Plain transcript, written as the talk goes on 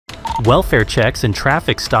Welfare checks and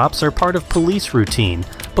traffic stops are part of police routine,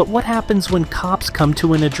 but what happens when cops come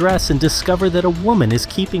to an address and discover that a woman is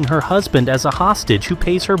keeping her husband as a hostage who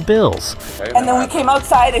pays her bills? And then we came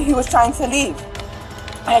outside and he was trying to leave.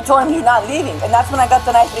 And I told him, you're not leaving. And that's when I got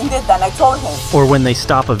the knife and did that, and I told him. Or when they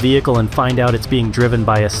stop a vehicle and find out it's being driven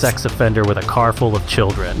by a sex offender with a car full of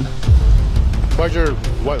children. Why's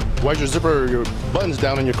your zipper, your buttons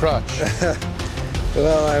down in your crotch?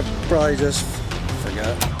 Well, I probably just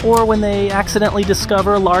forgot. Or when they accidentally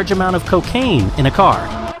discover a large amount of cocaine in a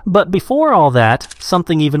car. But before all that,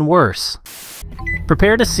 something even worse.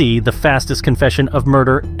 Prepare to see the fastest confession of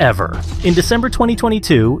murder ever. In December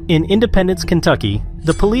 2022, in Independence, Kentucky,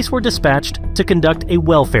 the police were dispatched to conduct a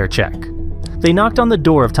welfare check. They knocked on the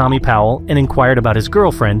door of Tommy Powell and inquired about his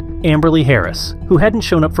girlfriend, Amberly Harris, who hadn't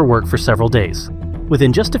shown up for work for several days.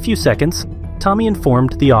 Within just a few seconds, Tommy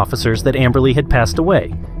informed the officers that Amberly had passed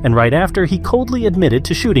away, and right after, he coldly admitted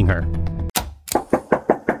to shooting her.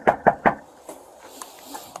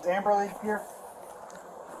 Is Amberly here?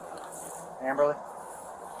 Amberly?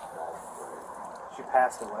 She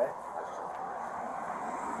passed away.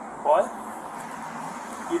 What?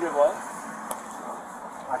 You did what?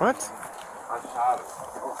 What? I shot her.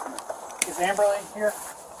 Is Amberly here?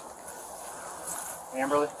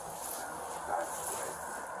 Amberly?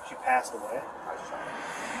 She passed away. I shot her.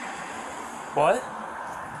 What?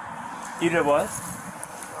 You did what?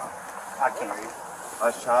 I can't read.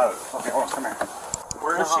 I shot her. Okay, hold on, come here.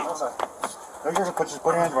 Where is she? Just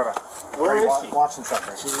put your hands where Where is she? Watching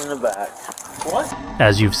something. She's in the back. What?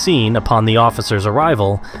 As you've seen, upon the officers'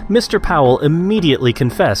 arrival, Mr. Powell immediately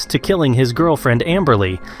confessed to killing his girlfriend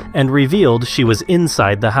Amberly and revealed she was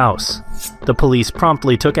inside the house. The police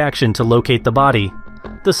promptly took action to locate the body.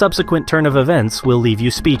 The subsequent turn of events will leave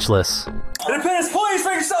you speechless. Independence Police,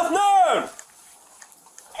 make yourself known!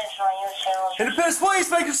 Independence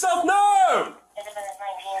Police, make yourself known! Independence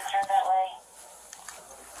 19, turn that way.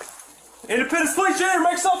 Independence Police, Junior,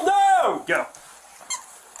 make yourself known! Go.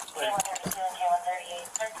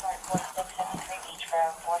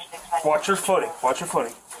 Watch your footing. Watch your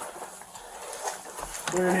footing.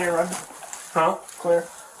 Clear in here, run. Huh? Clear.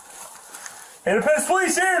 Independence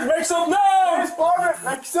Police, here, make yourself known!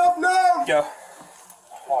 Make yourself known! Go.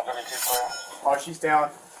 Oh, she's down.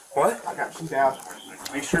 What? I got she's down.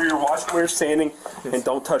 Make sure you're watching where you're standing and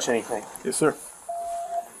don't touch anything. Yes, sir.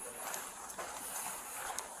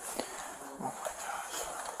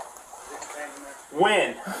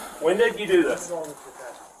 When? When did you do this?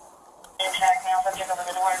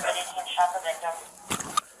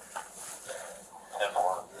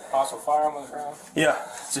 Also, firearm on the ground. Yeah,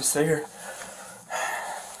 just stay here.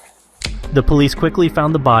 The police quickly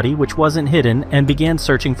found the body, which wasn't hidden, and began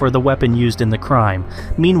searching for the weapon used in the crime.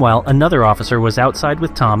 Meanwhile, another officer was outside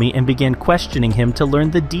with Tommy and began questioning him to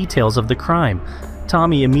learn the details of the crime.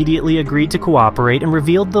 Tommy immediately agreed to cooperate and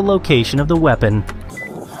revealed the location of the weapon.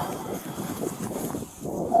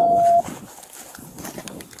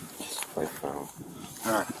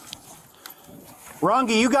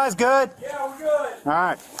 Rungy, you guys good? Yeah, we're good. All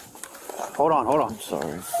right. Hold on. I'm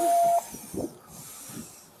sorry.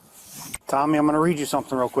 Tommy, I'm going to read you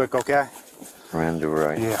something real quick, okay? Miranda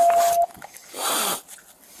right. Yeah.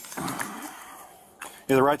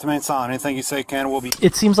 You're the right to remain silent. Anything you say can will be...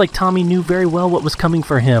 It seems like Tommy knew very well what was coming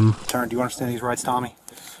for him. Turn. Do you understand these rights, Tommy?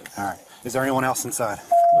 All right. Is there anyone else inside?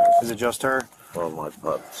 Is it just her? Well, my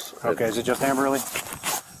pups. Okay, is it just Amberly?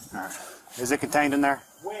 All right. Is it contained in there?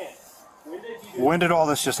 When? When did you do When did all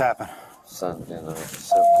this just happen? Sunday night,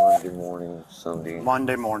 except Monday morning, Sunday.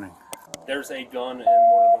 Monday morning. There's a gun in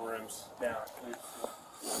one of the rooms down.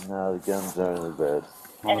 No, the gun's under the bed.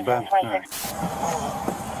 On the bed? All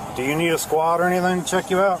right. Do you need a squad or anything to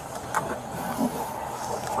check you out?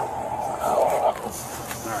 All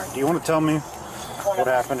right. Do you want to tell me what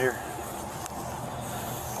happened here?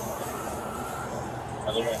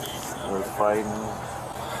 We're fighting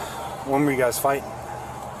When were you guys fighting?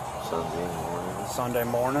 Sunday morning. Sunday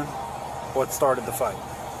morning. What started the fight?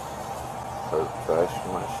 Trash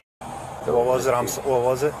my What was it? What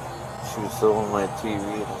was it? She was selling my TV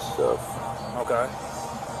and stuff. Okay.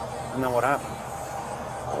 And then what happened?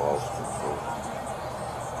 I lost control.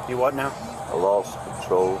 You what now? I lost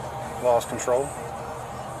control. Lost control?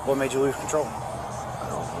 What made you lose control? I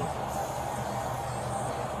don't know.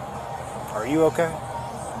 Are you okay?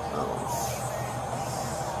 No.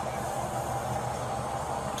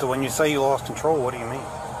 So when you say you lost control, what do you mean?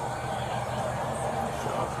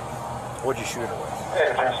 Shot. What'd you shoot her with?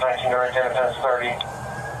 Independence 19, Independence 30.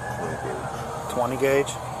 20 gauge?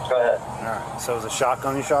 Go ahead. Alright. So it was a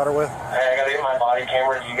shotgun you shot her with? Hey, I gotta get my body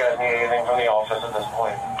camera. Do you guys need anything from the office at this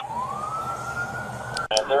point?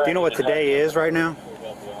 Do you know what today is right now?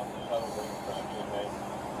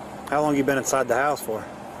 How long you been inside the house for?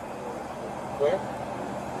 Where?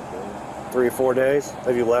 3 or 4 days?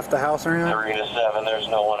 Have you left the house or anything? 3 to 7. There's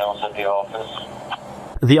no one else at the office.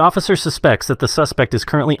 The officer suspects that the suspect is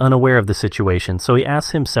currently unaware of the situation, so he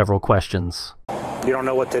asks him several questions. You don't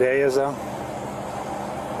know what today is, though?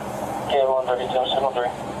 Yeah, 132,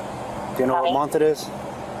 3. Do you know what month it is?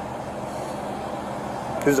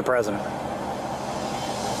 Who's the president?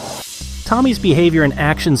 Tommy's behavior and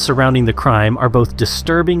actions surrounding the crime are both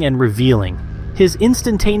disturbing and revealing. His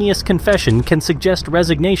instantaneous confession can suggest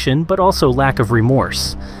resignation, but also lack of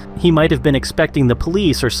remorse. He might have been expecting the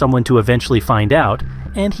police or someone to eventually find out,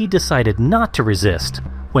 and he decided not to resist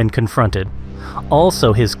when confronted.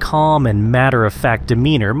 Also, his calm and matter-of-fact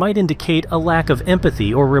demeanor might indicate a lack of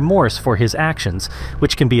empathy or remorse for his actions,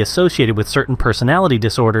 which can be associated with certain personality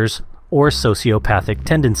disorders or sociopathic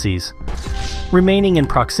tendencies. Remaining in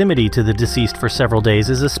proximity to the deceased for several days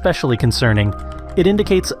is especially concerning. It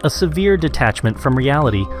indicates a severe detachment from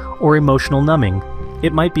reality or emotional numbing.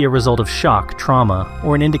 It might be a result of shock, trauma,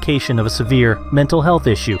 or an indication of a severe mental health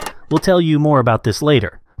issue. We'll tell you more about this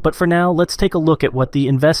later. But for now, let's take a look at what the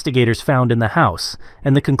investigators found in the house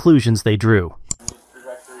and the conclusions they drew.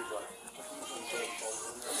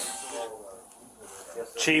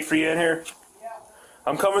 Chief, are you in here?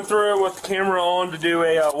 I'm coming through with the camera on to do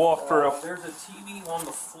a walkthrough. There's a TV on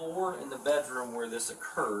the floor in the bedroom where this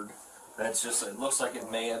occurred. That's just, it looks like it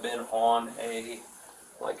may have been on a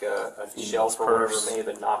shelf or whatever, may have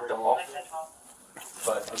been knocked off.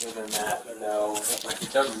 But other than that, no. Like,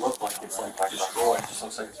 it doesn't look like it's like destroyed. It just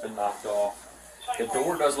looks like it's been knocked off. The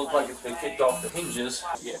door does look like it's been kicked off the hinges.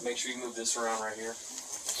 Yeah, make sure you move this around right here.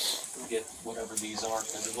 And get whatever these are,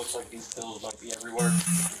 because it looks like these pills might be everywhere.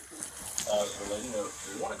 Lady, do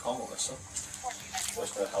you want to call Melissa?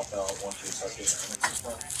 Just to help out once you start getting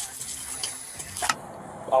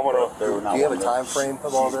Do you have a time frame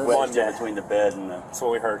of all this? Monday between the bed and the... That's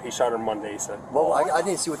what we heard. He shot her Monday, he said. Well, I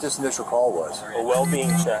didn't see what this initial call was. A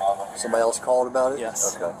well-being check. Somebody else called about it?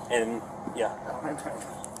 Yes. Okay. And, yeah.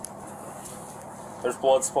 There's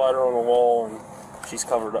blood splatter on the wall, and she's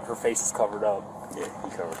covered up. Her face is covered up. Yeah,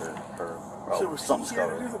 he covered her. So something's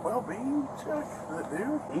covered. Here's a well-being check for that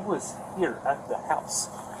dude? He was here at the house.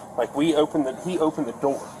 Like, he opened the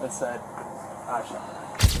door and said, I shot her.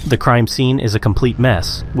 The crime scene is a complete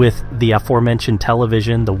mess, with the aforementioned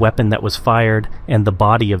television, the weapon that was fired, and the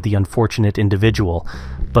body of the unfortunate individual.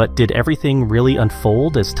 But did everything really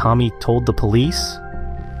unfold as Tommy told the police?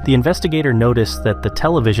 The investigator noticed that the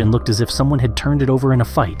television looked as if someone had turned it over in a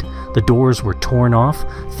fight. The doors were torn off,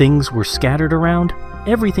 things were scattered around.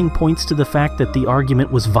 Everything points to the fact that the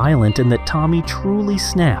argument was violent and that Tommy truly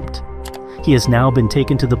snapped. He has now been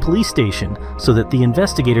taken to the police station so that the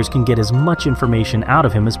investigators can get as much information out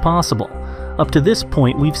of him as possible. Up to this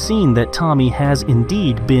point, we've seen that Tommy has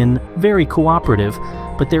indeed been very cooperative,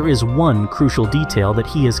 but there is one crucial detail that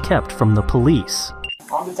he has kept from the police.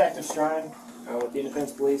 I'm Detective Strine with the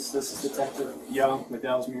Independence Police. This is Detective Young with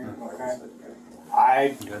Ellesmere. Okay.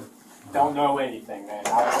 I don't know anything, man.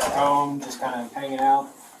 I was at home, just kind of hanging out.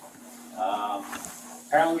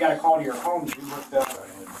 Apparently, we got a call to your home.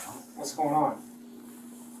 What's going on?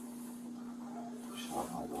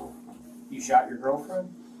 You shot your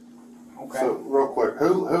girlfriend? Okay. So, real quick,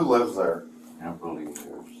 who lives there? I believe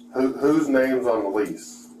yours. Whose name's on the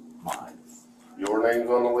lease? Mine. Your name's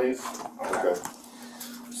on the lease? Okay.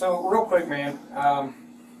 So, real quick, man.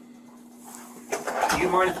 Do you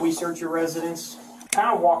mind if we search your residence? Kind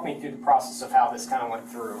of walk me through the process of how this kind of went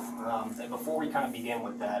through. And before we kind of begin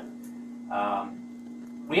with that,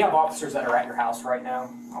 we have officers that are at your house right now,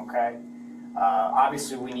 okay?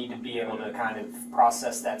 Obviously, we need to be able to kind of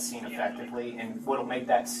process that scene effectively, and what'll make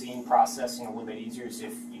that scene processing a little bit easier is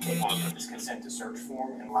if you take on this consent to search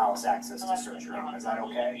form and allow us access to search your home. Is that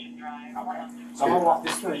okay? Okay. So I'm going to walk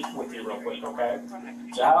this through with you real quick, okay?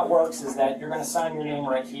 So how it works is that you're going to sign your name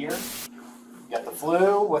right here. You got the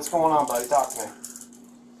flu. What's going on, buddy? Talk to me.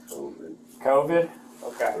 COVID. COVID?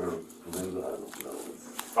 Okay.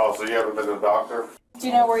 Oh, so you haven't been to the doctor? Do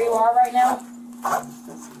you know where you are right now?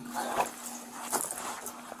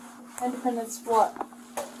 Independence what?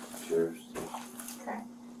 Sheriff's. Okay.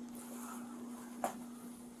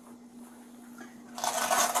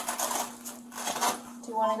 Do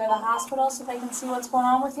you want to go to the hospital so they can see what's going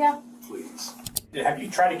on with you? Please. Have you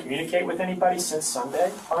tried to communicate with anybody since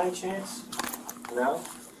Sunday, by any chance? No?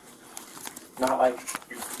 Not like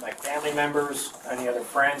family members, any other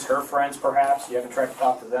friends, her friends perhaps? You haven't tried to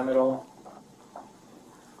talk to them at all?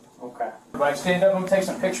 Okay. Everybody stand up. I'm going to take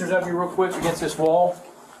some pictures of you real quick against this wall.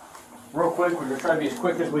 Real quick. We're going to try to be as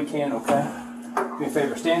quick as we can, okay? me a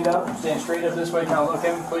favor, stand up, stand straight up this way, kind of look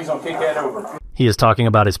at me. Please don't kick that over. He is talking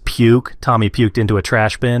about his puke. Tommy puked into a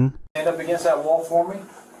trash bin. Stand up against that wall for me.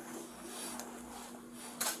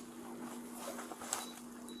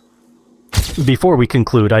 Before we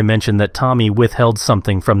conclude, I mentioned that Tommy withheld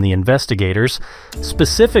something from the investigators.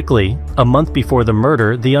 Specifically, a month before the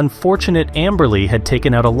murder, the unfortunate Amberly had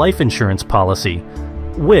taken out a life insurance policy,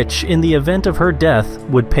 which, in the event of her death,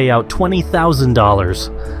 would pay out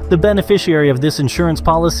 $20,000. The beneficiary of this insurance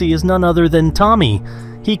policy is none other than Tommy.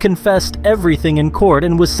 He confessed everything in court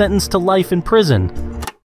and was sentenced to life in prison.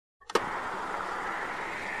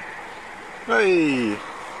 Hey!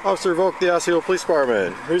 Officer revoked the Osceola Police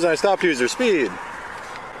Department. The reason I stopped you is your speed. You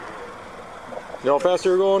know how fast you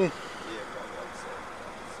were going?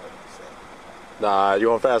 Nah, you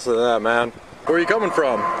going faster than that, man. Where are you coming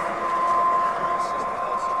from?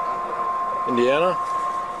 Indiana?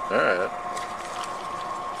 Alright.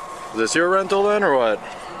 Is this your rental then, or what?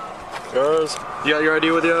 Yours? You got your ID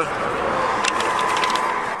with you?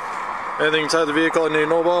 Anything inside the vehicle I need to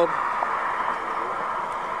know about?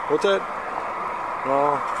 What's that?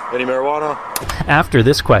 No. Any marijuana? After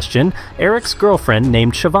this question, Eric's girlfriend,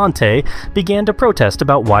 named Shavante, began to protest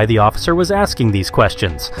about why the officer was asking these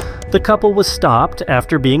questions. The couple was stopped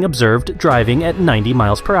after being observed driving at 90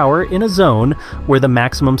 miles per hour in a zone where the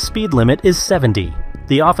maximum speed limit is 70.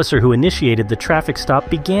 The officer who initiated the traffic stop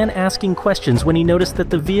began asking questions when he noticed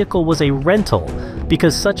that the vehicle was a rental,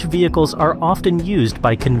 because such vehicles are often used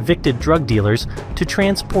by convicted drug dealers to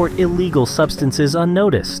transport illegal substances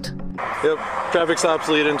unnoticed. Yep, traffic stops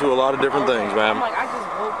lead into a lot of different things, ma'am. I just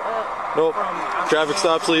woke up. Nope, traffic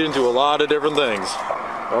stops lead into a lot of different things.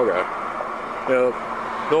 Okay. Yep.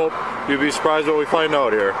 Nope, you'd be surprised what we find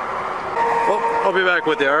out here. Well, I'll be back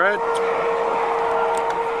with you, alright?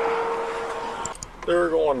 They were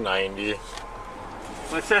going 90.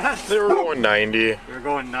 What's that? They were going 90. They're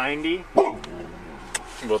going 90?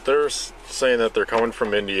 But they're saying that they're coming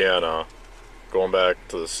from Indiana, going back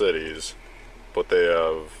to the cities, but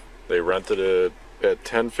they rented it at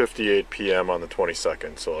 10:58 p.m. on the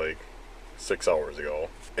 22nd, so like 6 hours ago.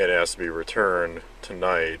 And it has to be returned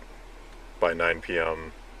tonight by 9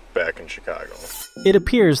 p.m. back in Chicago. It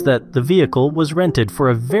appears that the vehicle was rented for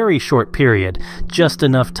a very short period, just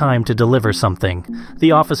enough time to deliver something.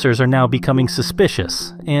 The officers are now becoming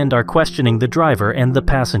suspicious and are questioning the driver and the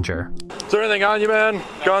passenger. Is there anything on you, man?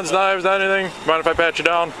 Guns, knives, anything? Mind if I pat you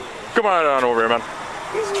down? Come on over here, man.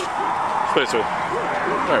 Space with.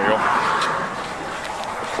 There you go.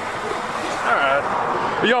 Alright.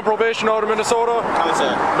 Are you on probation out of Minnesota? No,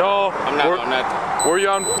 sir. No? I'm not on nothing. Were you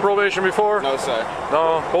on probation before? No, sir.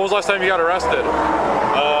 No? When was the last time you got arrested?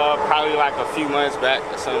 Probably like a few months back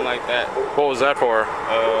or something like that. What was that for?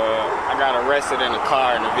 I got arrested in a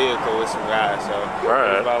car in a vehicle with some guys, so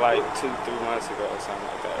Alright. it was about like 2-3 months ago or something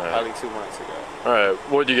like that. Right. Probably 2 months ago. Alright,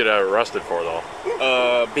 what did you get arrested for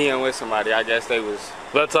though? Being with somebody. I guess they was...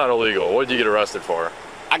 That's not illegal. What did you get arrested for?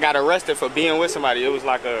 I got arrested for being with somebody. It was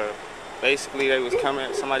like a... Basically, they was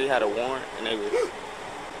coming, somebody had a warrant, and they was...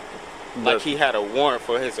 Like, he had a warrant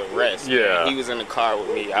for his arrest. Yeah. He was in the car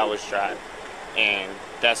with me. I was driving. And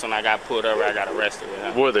that's when I got pulled over. I got arrested with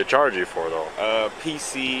him. What did they charge you for though?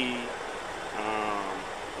 PC...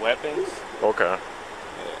 weapons. Okay.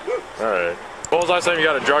 Yeah. Alright. When was the last time you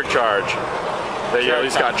got a drug charge? That you at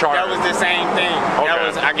least got charged? That was the same thing. Okay. That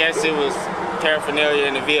was, I guess it was paraphernalia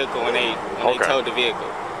in the vehicle when they towed the vehicle.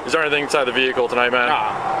 Is there anything inside the vehicle tonight, man?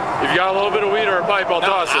 Nah. If you got a little bit of weed or a pipe, I'll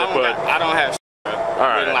toss it, but... I don't have All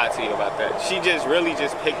right. I didn't lie to you about that. She just really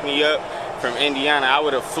just picked me up from Indiana. I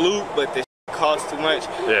would have flew, but the cost too much.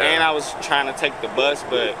 Yeah. And I was trying to take the bus,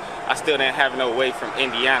 but I still didn't have no way from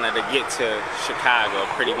Indiana to get to Chicago,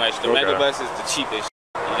 pretty much. The mega bus is the cheapest.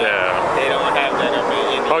 Yeah. They don't have that up in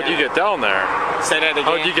Indiana. How'd you get down there? Say that again.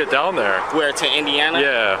 How'd you get down there? Where, to Indiana?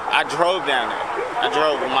 Yeah. I drove down there. I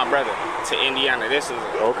drove with my brother to Indiana. This was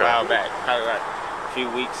a while back, probably like a few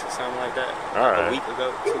weeks or something like that. All right. A week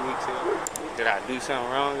ago, 2 weeks ago. Did I do something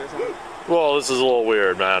wrong or something? Well, this is a little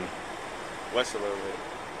weird, man. What's a little weird?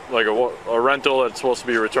 Like a rental that's supposed to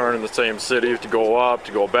be returned in the same city to go up,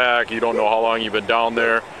 to go back. You don't know how long you've been down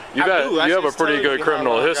there. You have a pretty good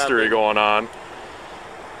criminal history going on.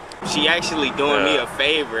 She actually doing me a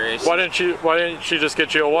favor. Why didn't she just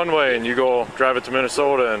get you a one-way and you go drive it to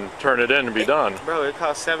Minnesota and turn it in and be done? Bro, it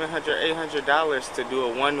costs $700, $800 to do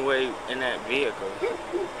a one-way in that vehicle.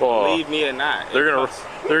 Well, believe me or not. They're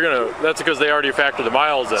gonna. That's because they already factored the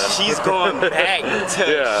miles in. She's going back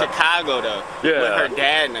to Chicago though. Yeah. With her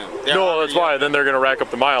dad and them. No, that's why. Then they're gonna rack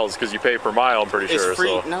up the miles because you pay per mile. I'm pretty sure. It's free.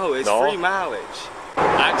 So. No, it's free mileage.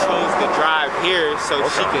 I chose to drive here so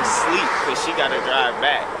she could sleep because she got to drive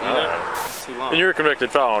back. You know? too long. And you're a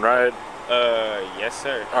convicted felon, right? Yes,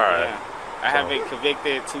 sir. All right. Yeah. I have been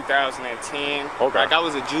convicted 2010. Okay. Like, I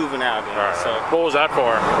was a juvenile then. All right. So What was that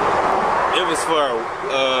for? it was for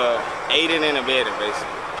aiding and abetting, basically.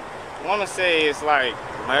 I want to say it's like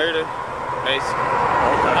murder, basically.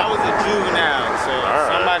 Okay. I was a juvenile, so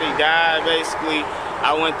somebody died, basically.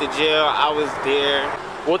 I went to jail. I was there.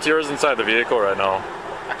 What's yours inside the vehicle right now?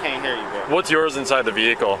 I can't hear you, bro. What's yours inside the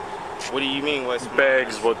vehicle? What do you mean? What's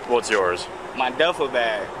bags? What's yours? My duffel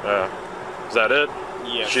bag. Is that it?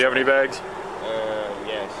 Yeah. Does she have any bags?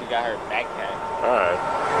 Yeah, she got her backpack. All right.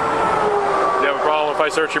 Do you have a problem if I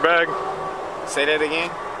search your bag? Say that again?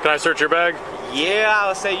 Can I search your bag? Yeah, I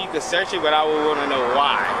would say you could search it, but I would want to know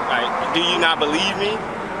why. Like, do you not believe me?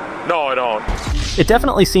 No, I don't. It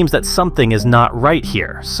definitely seems that something is not right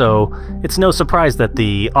here, so it's no surprise that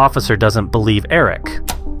the officer doesn't believe Eric.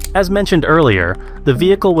 As mentioned earlier, the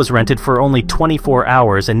vehicle was rented for only 24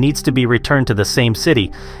 hours and needs to be returned to the same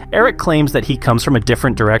city. Eric claims that he comes from a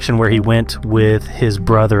different direction where he went with his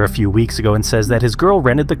brother a few weeks ago and says that his girl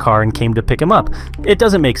rented the car and came to pick him up. It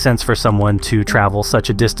doesn't make sense for someone to travel such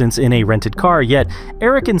a distance in a rented car, yet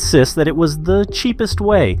Eric insists that it was the cheapest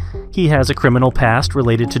way. He has a criminal past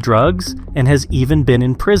related to drugs and has even been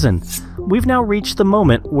in prison. We've now reached the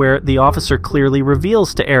moment where the officer clearly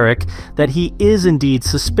reveals to Eric that he is indeed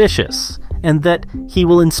suspicious, and that he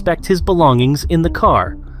will inspect his belongings in the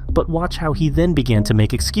car. But watch how he then began to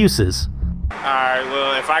make excuses. Alright,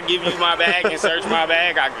 well, if I give you my bag and search my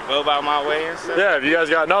bag, I could go about my way and stuff? Yeah, if you guys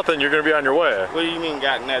got nothing, you're going to be on your way. What do you mean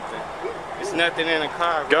got nothing? There's nothing in the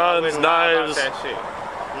car. Guns, knives. That shit.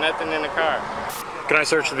 Nothing in the car. Can I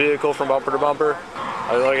search the vehicle from bumper to bumper?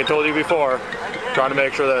 Like I told you before, trying to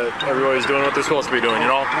make sure that everybody's doing what they're supposed to be doing, you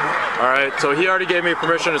know? Alright, so he already gave me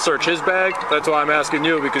permission to search his bag. That's why I'm asking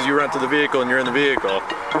you, because you rented the vehicle and you're in the vehicle.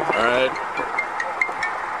 Alright?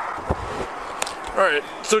 Alright,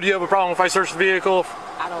 so do you have a problem if I search the vehicle?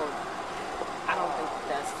 I don't think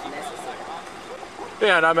that's necessary.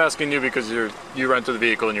 Yeah, and I'm asking you because you rented the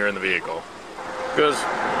vehicle and you're in the vehicle. Because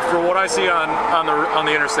for what I see on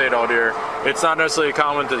the interstate out here, it's not necessarily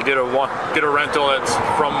common to get a rental that's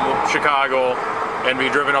from Chicago and be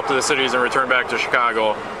driven up to the cities and return back to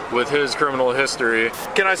Chicago with his criminal history.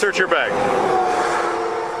 Can I search your bag?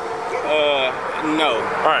 No.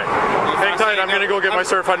 All right. Hang tight. I'm gonna go get my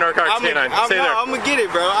certified narcotics canine. Stay there. I'm gonna get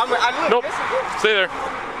it, bro. Nope. Stay there.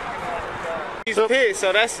 She's pissed,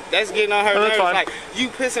 so that's getting on her nerves. Fine. Like, you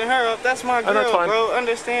pissing her up, that's my girl, that's fine. bro.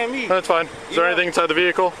 Understand me. That's fine. Is there anything inside the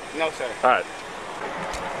vehicle? No, sir. All right.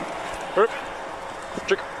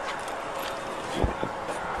 Chick.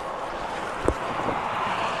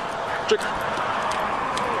 Chick.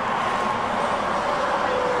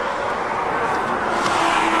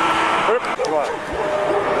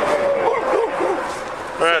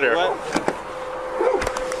 Right here.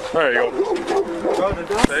 There you go.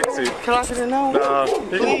 Sexy. Can I sit in now? No.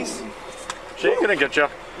 Please? She ain't gonna get you.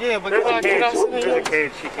 Yeah, but can I sit in There's a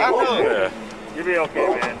cage. She I can't. know. Yeah. You'll be okay,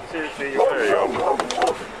 man. Seriously, you're There you go.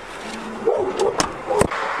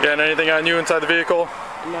 Getting anything on you inside the vehicle?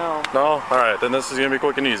 No. No? Alright, then this is gonna be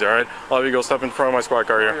quick and easy, alright? I'll have you go step in front of my squad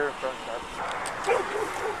car here.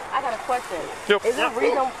 I got a question. Yep. Is there a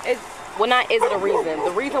reason? Well, not is it a reason.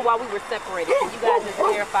 The reason why we were separated. Can you guys just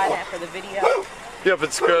clarify that for the video? Yep,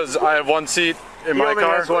 it's because I have one seat in my car. He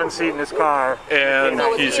has one seat in his car. And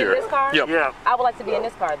So he's is he here. in this car? Yep. Yeah. I would like to be in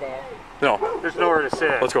this car then. No. There's nowhere to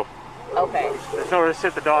sit. Let's go. Okay. There's nowhere to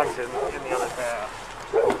sit. The dog's in the other path.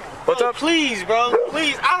 What's up? Please, bro.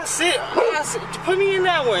 Please. I'll sit. Put me in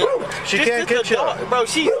that one. She can't get you. Bro,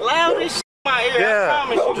 she's loud as shit in my ear. Yeah. I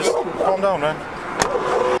promise you. Just calm down, man.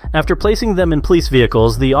 After placing them in police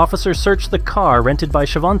vehicles, the officer searched the car rented by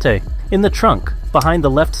Shavante. In the trunk, behind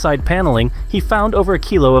the left side paneling, he found over 1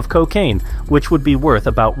 kilo of cocaine, which would be worth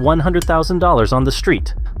about $100,000 on the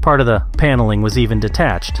street. Part of the paneling was even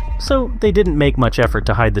detached, so they didn't make much effort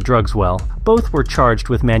to hide the drugs well. Both were charged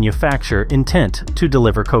with manufacture intent to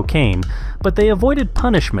deliver cocaine, but they avoided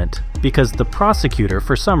punishment because the prosecutor,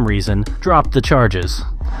 for some reason, dropped the charges.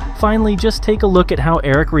 Finally, just take a look at how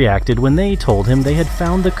Eric reacted when they told him they had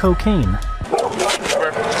found the cocaine.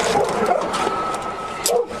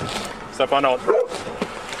 Step on out.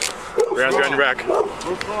 Your hands behind your back.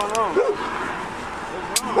 What's going on?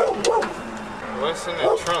 What's in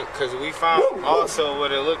the trunk? Because we found also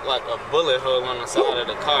what it looked like a bullet hole on the side of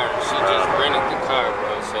the car. She just rented the car,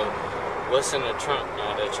 bro. So what's in the trunk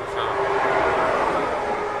now that you found?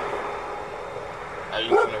 Are you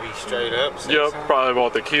gonna be straight up? Yep, probably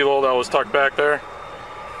about the kilo that was tucked back there.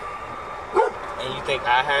 And you think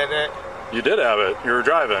I had that? You did have it. You were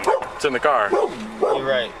driving. It's in the car. You're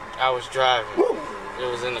right. I was driving. It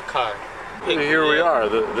was in the car. Here we are.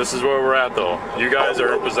 This is where we're at, though. You guys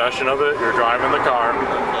are in possession of it. You're driving the car.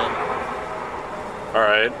 All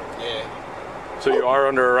right. Yeah. So you are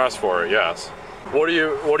under arrest for it, yes. What do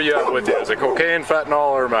you have with you? Is it cocaine,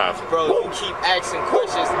 fentanyl, or meth? Bro, you keep asking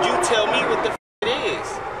questions. You tell me what the it is.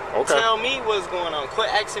 Okay. Tell me what's going on. Quit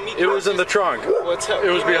asking me It questions. was in the trunk. Well, It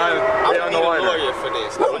was behind the liner. I need a lawyer for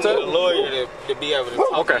this. I need a lawyer to be able to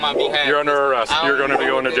talk on my behalf. You're under arrest. You're going to be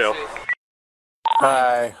going to jail.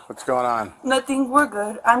 Hi, what's going on? Nothing, we're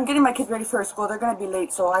good. I'm getting my kids ready for school. They're gonna be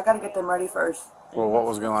late, so I gotta get them ready first. Well, what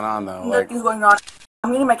was going on though? Like, Nothing's going on.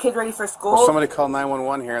 I'm getting my kids ready for school. well, somebody called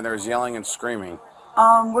 911 here and there was yelling and screaming.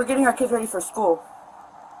 We're getting our kids ready for school.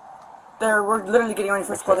 We're literally getting ready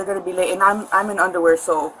for school. They're gonna be late, and I'm in underwear,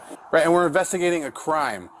 so. Right, and we're investigating a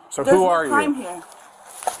crime. So There's who no are crime you? Here.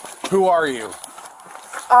 Who are you?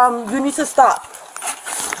 You need to stop.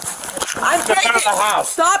 Step out of the house.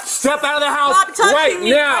 Stop. Step out of the house. Stop touching right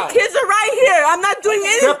me. now. My kids are right here. I'm not doing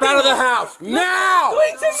anything. Step out of the house now.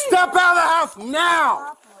 Step out of the house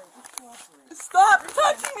now. Stop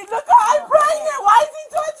touching me. Look, I'm pregnant. Why is he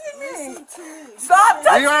touching me? Stop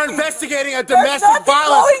touching me. We are investigating a domestic There's nothing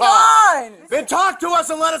violence going call. on. Then talk to us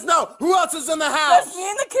and let us know. Who else is in the house? Just me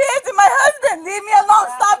and the kids and my husband. Leave me alone.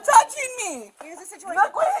 Stop touching me. Here's the situation.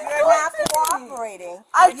 Look what he's You're doing not to me. cooperating.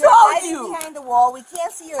 I You're told hiding you. behind the wall. We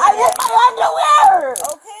can't see your I head. want my underwear.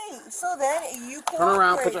 Okay, so then you cooperate. Turn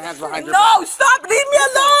around. Put your hands behind your No, back. stop. Leave me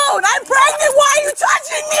alone. I'm pregnant. Why are you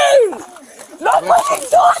touching me? Look what he's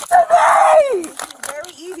doing to me.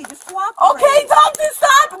 Very easy. Just cooperate. Okay, Tom, to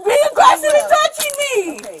stop being aggressive and touching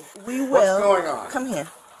me. Okay, we will. What's going on? Come here.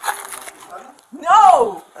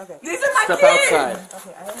 No. Okay. These are my Step kids.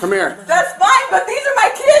 outside. Come here. That's fine, but these are my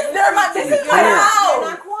kids. This is my You're house.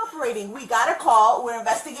 not cooperating. We got a call. We're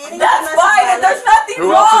investigating. That's fine, and there's nothing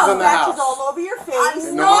Who wrong. else is in the Scratches house? all over your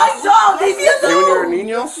face. No, I don't. Leave me alone. You and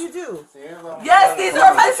your niños? Yes, you do. Yes, this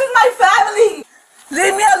is my family.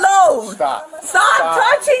 Leave me alone. Stop. Stop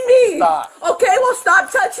touching me. Stop. Okay, well, stop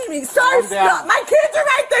touching me. Sorry, Calm down. stop. My kids are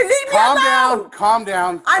right there. Leave me Calm alone. down. Calm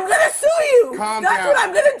down. I'm gonna sue you. Calm That's down. what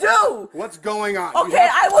I'm gonna do. What's going on? Okay,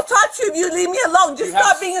 I will touch you if you leave me alone. Just You have-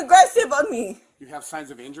 stop being aggressive on me. You have signs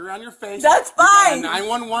of injury on your face. That's You got a fine.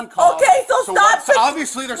 911 call. Okay, so stop. so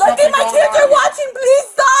obviously there's Look something at my going kids on are here. watching. Please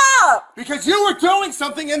stop. Because you were doing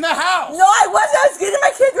something in the house. No, I wasn't. I was getting my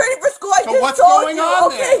kids ready for school. I So just what's told going you.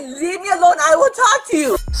 on Okay, leave me alone. I will talk to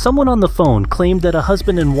you. Someone on the phone claimed that a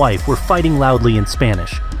husband and wife were fighting loudly in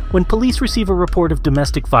Spanish. When police receive a report of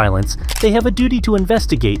domestic violence, they have a duty to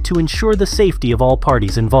investigate to ensure the safety of all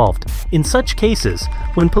parties involved. In such cases,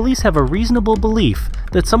 when police have a reasonable belief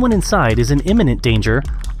that someone inside is in imminent danger,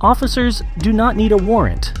 officers do not need a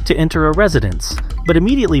warrant to enter a residence, but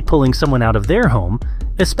immediately pulling someone out of their home,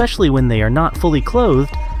 especially when they are not fully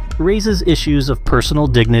clothed, raises issues of personal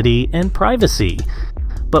dignity and privacy.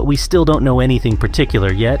 But we still don't know anything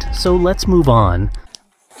particular yet, so let's move on.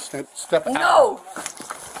 Step out. No.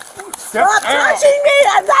 Step Stop out. touching me.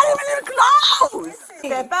 I'm not even in clothes.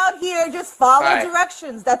 Step out here. Just follow Right.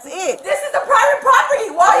 directions. That's it. This is a private property.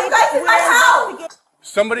 Why are you guys in my house?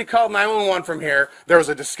 Somebody called 911 from here. There was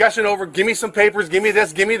a discussion over, give me some papers, give me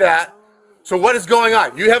this, give me that. So what is going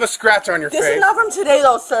on? You have a scratch on your This face. is not from today,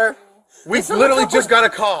 though, sir. We This is literally a couple- just got a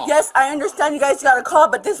call. Yes, I understand you guys got a call,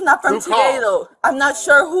 but this is not from Who today, called? though. I'm not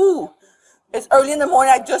sure who. It's early in the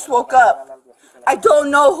morning. I just woke up. I don't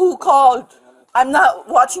know who called. I'm not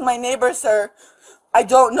watching my neighbor, sir. I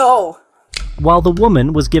don't know. While the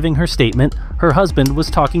woman was giving her statement, her husband was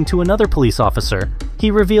talking to another police officer.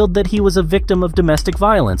 He revealed that he was a victim of domestic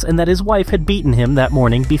violence and that his wife had beaten him that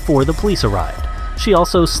morning before the police arrived. She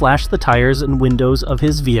also slashed the tires and windows of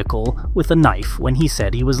his vehicle with a knife when he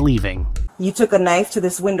said he was leaving. You took a knife to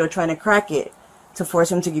this window trying to crack it to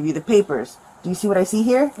force him to give you the papers. Do you see what I see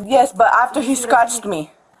here? Yes, but after he scratched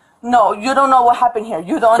me. No, you don't know what happened here.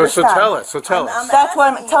 You don't So understand. tell us. So tell us. That's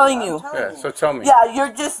what I'm telling you. Yeah. So tell me. Yeah,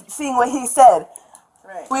 you're just seeing what he said.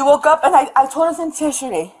 We woke up and I told him since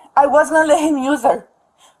yesterday I wasn't gonna let him use her,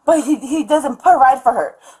 but he doesn't put right for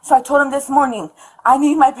her. So I told him this morning, I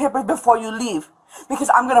need my papers before you leave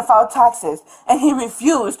because I'm gonna file taxes. And he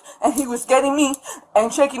refused, and he was getting me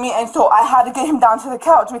and shaking me, and so I had to get him down to the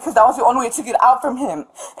couch because that was the only way to get out from him.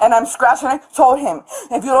 And I'm scratching. I told him,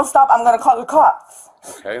 if you don't stop, I'm gonna call the cops.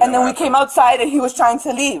 Okay, And then we came outside and he was trying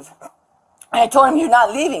to leave. And I told him you're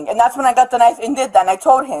not leaving. And that's when I got the knife and did that. And I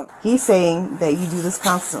told him. He's saying that you do this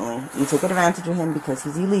constantly. You take advantage of him because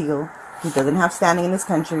he's illegal. He doesn't have standing in this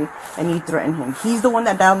country, and you threaten him. He's the one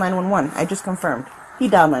that dialed 911. I just confirmed. He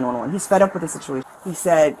dialed 911. He's fed up with the situation. He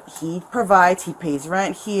said he provides, he pays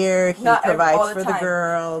rent here, he provides for the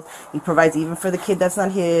girls, he provides even for the kid that's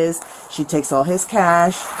not his. She takes all his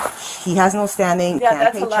cash. He has no standing,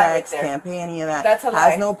 can't pay checks, can't pay any of that. That's a lie.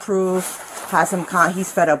 Has no proof, has some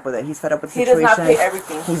he's fed up with it. He's fed up with the He situation. does not pay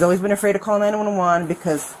everything. He's always been afraid to call 911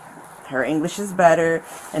 because her English is better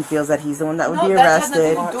and feels that he's the one that would be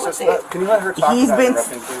arrested. Can you let her talk He's about been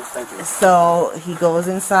arresting, please? Thank you. So he goes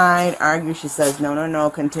inside, argues. She says no, no, no.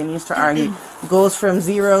 Continues to argue. Goes from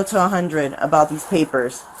 0 to 100 about these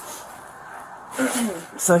papers.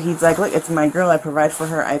 So he's like, look, it's my girl. I provide for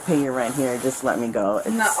her. I pay your rent here. Just let me go. It's,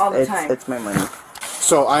 not all the time. It's my money.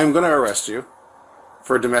 So I'm going to arrest you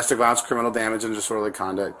for domestic violence, criminal damage, and disorderly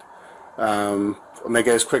conduct. I'll make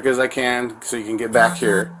it as quick as I can so you can get back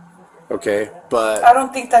here. Okay, but I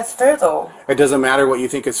don't think that's fair though. It doesn't matter what you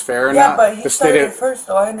think is fair or not. Yeah, but he the started it first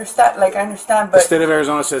though. I understand, but the state of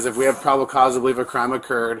Arizona says if we have probable cause to believe a crime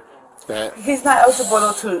occurred, that he's not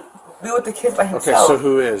eligible to be with the kids by himself. Okay, so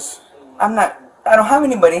who is? I'm not. I don't have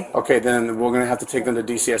anybody. Okay, then we're gonna have to take them to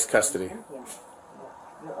DCS custody.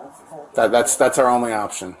 That's our only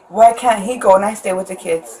option. Why can't he go and I stay with the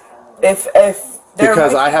kids? If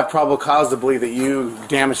because I have probable cause to believe that you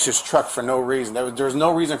damaged his truck for no reason. There's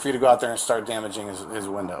no reason for you to go out there and start damaging his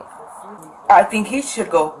window. I think he should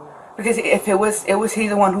go because if it was he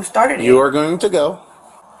the one who started it. You are going to go.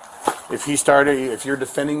 If he started, if you're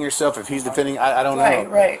defending yourself, if he's defending, I don't know.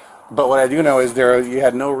 Right. But what I do know is you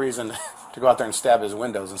had no reason to go out there and stab his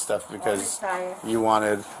windows and stuff because you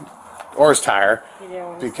wanted, or his tire,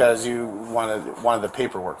 because you wanted the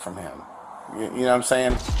paperwork from him. You know what I'm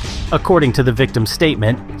saying? According to the victim's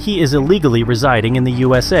statement, he is illegally residing in the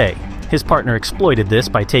USA. His partner exploited this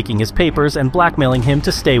by taking his papers and blackmailing him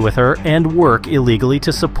to stay with her and work illegally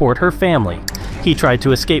to support her family. He tried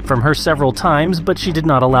to escape from her several times, but she did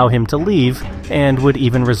not allow him to leave and would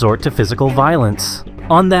even resort to physical violence.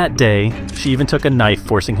 On that day, she even took a knife,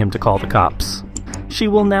 forcing him to call the cops. She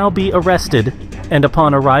will now be arrested, and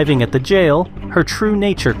upon arriving at the jail, her true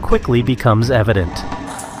nature quickly becomes evident.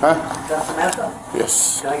 Huh? Is that Samantha?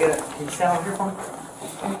 Yes. Can you stand over here for me?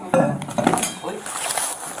 Please?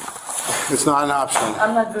 It's not an option.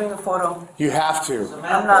 I'm not doing a photo. You have to.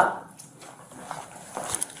 I'm not.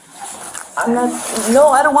 No,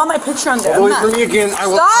 I don't want my picture on there. Wait for me again. I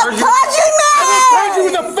will Stop touching me! I will charge you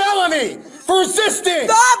with a felony for resisting.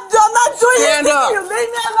 Stop! I'm not doing Stand anything up. to you. Leave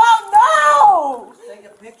me alone. No! Take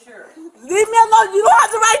a picture. Leave me alone. You don't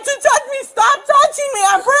have the right to touch me. Stop touching me.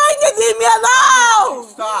 I'm pregnant. Leave me alone.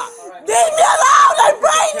 Stop. Leave me alone. I'm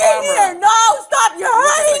pregnant here. No, stop. You're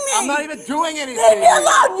hurting me. I'm not even doing anything. Leave me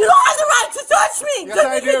alone. You don't have the right to touch me. Yes,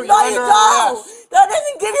 I do. No, You're you under don't. arrest. That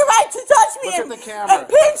doesn't give you right to touch me Look at the camera. and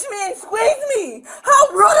pinch me and squeeze me.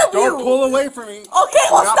 How rude of you. Don't pull away from me. Okay,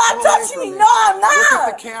 well, Do not stop pull away touching from me. No, I'm not. Look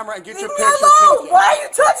at the camera and get Leave your me picture alone. taken. Why are you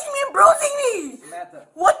touching me and bruising me?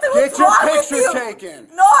 What's Get your wrong with picture you?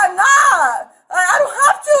 taken. No, I'm not. I don't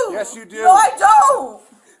have to. Yes, you do. No, I don't.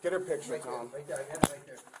 Get her picture, Tom.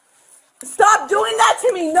 Stop doing that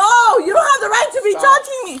to me. No, you don't have the right to be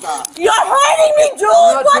touching me. Stop. You're hurting me, dude.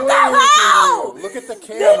 I'm not What the doing anything to hell? you. Look at the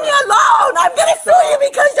camera. Leave me alone. I'm going to sue you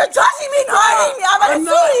because you're touching me and hurting me. I'm going to I'm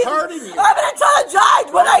sue not you. hurting you. I'm going to tell the judge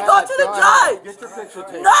when I go to the judge. Get your picture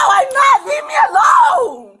taken. No, I'm not. Leave me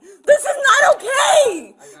alone. This is not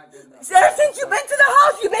okay. Ever since you've been to the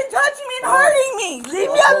house, you've been touching me and hurting me.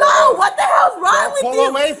 Leave me alone. What the hell's wrong with you? Don't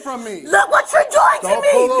pull away from me. Look what you're doing to Don't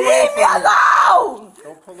me. pull away Leave me from me. alone.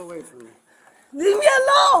 Don't pull away from me. Leave me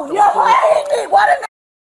alone. You're hurting me. What an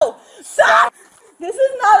asshole. Stop. This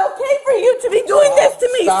is not okay for you to be doing this to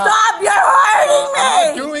me. Stop. You're hurting me.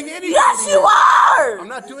 I'm not doing anything. Yes, you are. I'm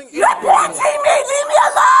not doing anything. You're pinching me. Leave me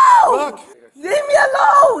alone. Look. Leave me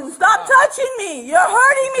alone. Stop touching me. You're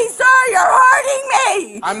hurting me, sir. You're hurting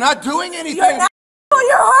me. I'm not doing anything. You're not.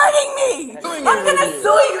 You're hurting me. Doing I'm going to anything. sue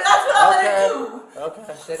you. That's what I'm going to do.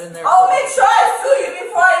 Okay. Sit in there. I'll make sure I sue you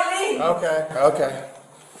before I leave. Okay.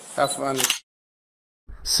 Have fun.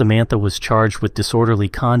 Samantha was charged with disorderly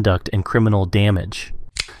conduct and criminal damage.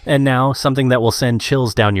 And now, something that will send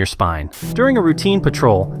chills down your spine. During a routine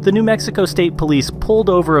patrol, the New Mexico State Police pulled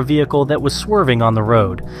over a vehicle that was swerving on the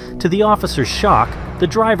road. To the officer's shock, the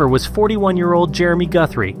driver was 41-year-old Jeremy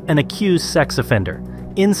Guthrie, an accused sex offender.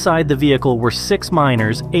 Inside the vehicle were 6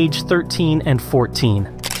 minors, aged 13 and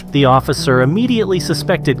 14. The officer immediately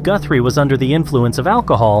suspected Guthrie was under the influence of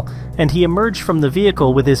alcohol, and he emerged from the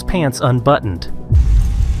vehicle with his pants unbuttoned.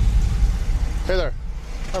 Hey there.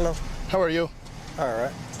 Hello. How are you? All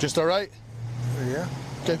right. Just all right? Yeah.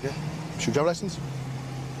 Okay. Is your driver's license?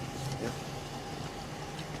 Yeah.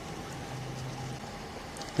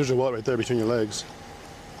 There's your wallet right there between your legs.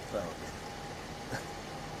 Oh,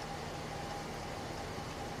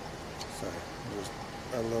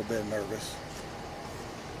 a little bit nervous.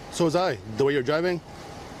 So was I. The way you're driving?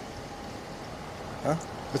 Huh?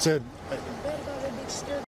 I said,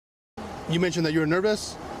 you mentioned that you were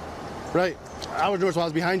nervous? Right. I was nervous while I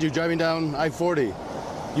was behind you driving down I-40.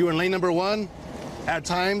 You were in lane number 1. At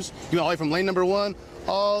times, you went all the way from lane number 1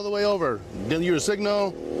 all the way over. Then you were a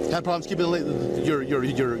signal, had problems keeping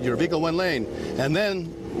your vehicle one lane. And then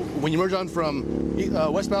when you merge on from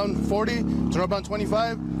westbound 40 to northbound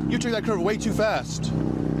 25, you took that curve way too fast.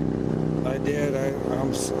 I did.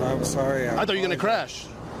 I'm sorry. I thought you were going to crash.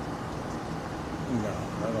 No,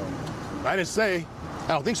 I don't. I didn't say. I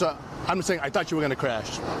don't think so. I'm just saying I thought you were going to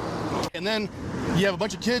crash. And then you have a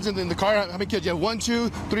bunch of kids in the car. How many kids? You have 1, 2,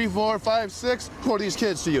 3, 4, 5, 6. Who are these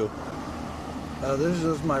kids to you? This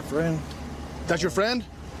is my friend. That's your friend?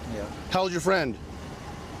 Yeah. How old's your friend?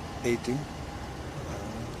 18.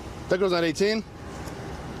 That girl's not 18?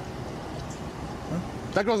 Huh?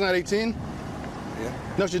 That girl's not 18? Yeah.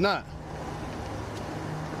 No, she's not.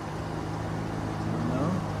 No,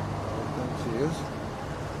 I don't think she is.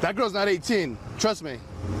 That girl's not 18. Trust me.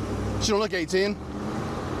 She don't look 18.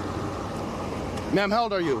 Ma'am, how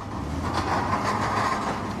old are you?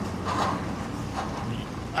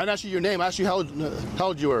 I didn't ask you your name. I asked you how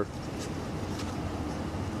old you were.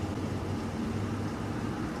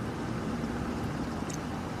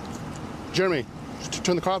 Jeremy,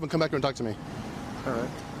 turn the car off and come back here and talk to me. All right.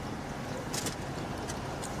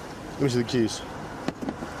 Let me see the keys.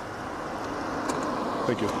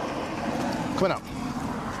 Thank you. Come on out.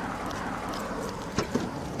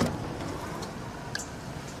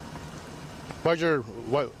 Why's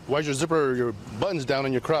your zipper, your buttons down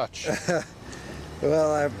on your crotch?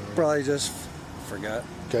 Well, I probably just forgot.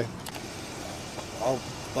 Okay. I'll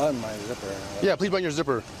button my zipper. Yeah, please button your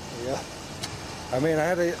zipper. Yeah. I mean, I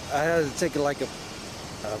had to take it like a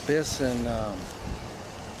piss and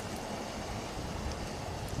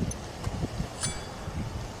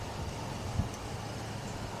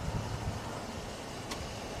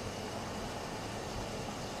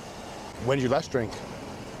When did you last drink?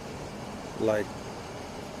 like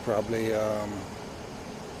probably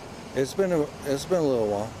it's been a little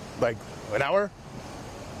while. Like an hour?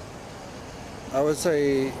 I would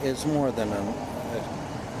say it's more than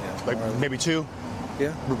yeah. Like maybe 2?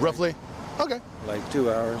 Yeah. Roughly? Okay. Like 2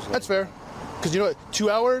 hours. That's fair. Because you know what? 2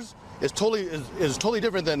 hours is totally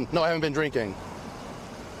different than, no, I haven't been drinking.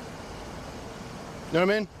 You know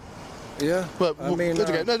what I mean? Yeah. But I mean, it's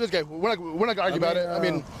okay. No, it's okay. We're not gonna argue about it. I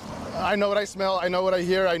mean, I know what I smell. I know what I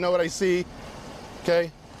hear. I know what I see. Okay.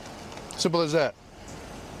 Simple as that.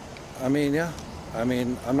 I mean, yeah. I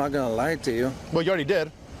mean, I'm not gonna lie to you. Well, you already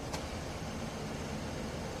did.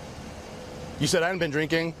 You said I hadn't been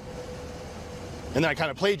drinking. And then I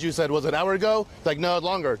kind of played you, said, was it an hour ago? Like, no,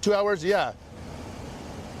 longer. 2 hours? Yeah.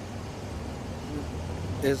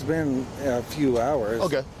 It's been a few hours.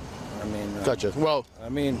 Okay. I mean, Gotcha. Well, I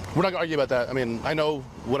mean, we're not gonna argue about that. I mean, I know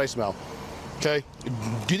what I smell. Okay. Do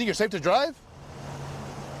you think you're safe to drive?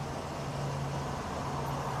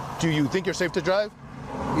 Do you think you're safe to drive?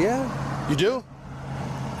 Yeah. You do?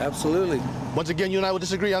 Absolutely. Once again, you and I will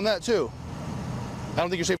disagree on that too. I don't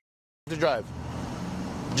think you're safe to drive.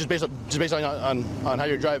 Just based on how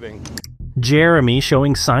you're driving. Jeremy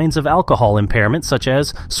showing signs of alcohol impairment such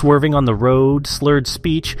as swerving on the road, slurred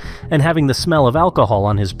speech, and having the smell of alcohol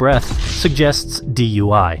on his breath suggests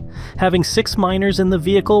DUI. Having 6 minors in the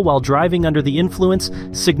vehicle while driving under the influence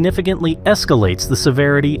significantly escalates the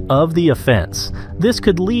severity of the offense. This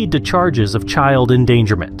could lead to charges of child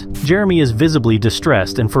endangerment. Jeremy is visibly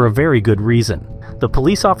distressed and for a very good reason. The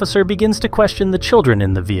police officer begins to question the children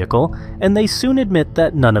in the vehicle, and they soon admit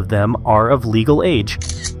that none of them are of legal age.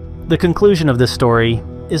 The conclusion of this story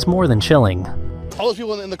is more than chilling. All those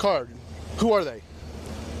people in the car, who are they?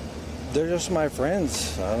 They're just my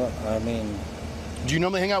friends. I mean... Do you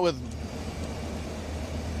normally hang out with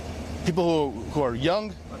people who are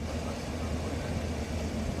young?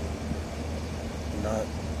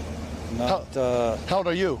 How old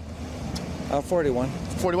are you? I'm 41.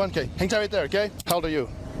 41? Okay. Hang tight right there, okay? How old are you?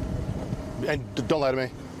 And don't lie to me.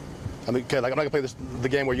 I mean, okay, like I'm not gonna play the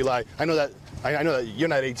game where you lie. I know that you're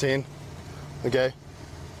not 18, okay?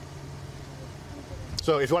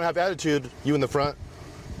 So if you want to have attitude, you in the front,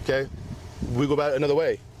 okay? We go about it another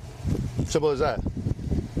way. Simple as that.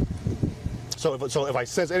 So if I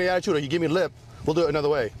sense any attitude or you give me lip, we'll do it another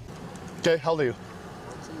way. Okay, how old are you?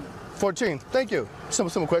 14. Thank you.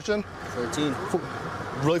 Simple question. 14.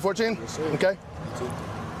 Really 14? Yes, sir. Okay.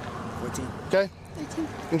 14. Okay. 13.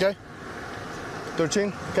 Okay.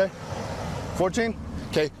 13. Okay. 14.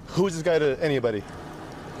 Okay. Who's this guy to anybody?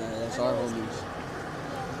 That's our homies.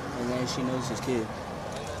 And then she knows his kid.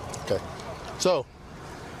 Okay. So,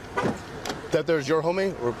 that there's your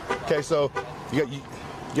homie? Okay, so you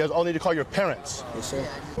guys all need to call your parents. Yes, sir.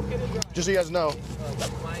 Just so you guys know,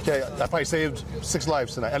 okay, I probably saved 6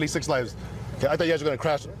 lives tonight, at least 6 lives. Okay, I thought you guys were going to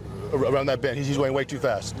crash around that bend. He's going way too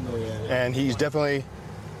fast. And he's definitely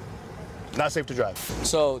not safe to drive.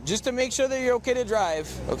 So just to make sure that you're okay to drive,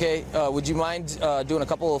 okay, would you mind doing a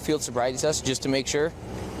couple of field sobriety tests just to make sure?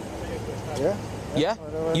 Yeah. Yeah?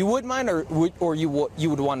 You would mind, or you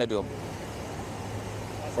would want to do them?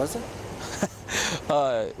 What's it?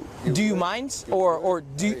 Do you mind, or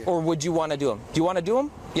would you want to do them? Do you want to do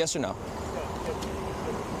them? Yes or no?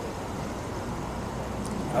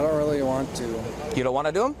 I don't really want to. You don't want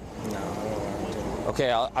to do them? No, I don't want to.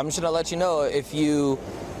 Okay, I'm just gonna let you know, if you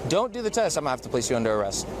don't do the test, I'm gonna have to place you under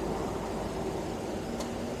arrest.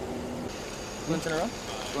 You want to turn around?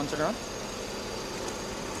 You want to turn around?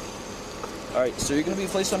 All right, so you're gonna be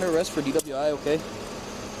placed under arrest for DWI, okay?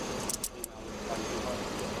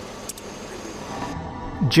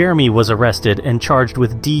 Jeremy was arrested and charged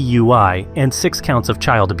with DUI and 6 counts of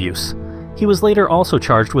child abuse. He was later also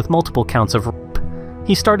charged with multiple counts of rape.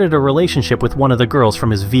 He started a relationship with one of the girls from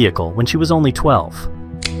his vehicle when she was only 12.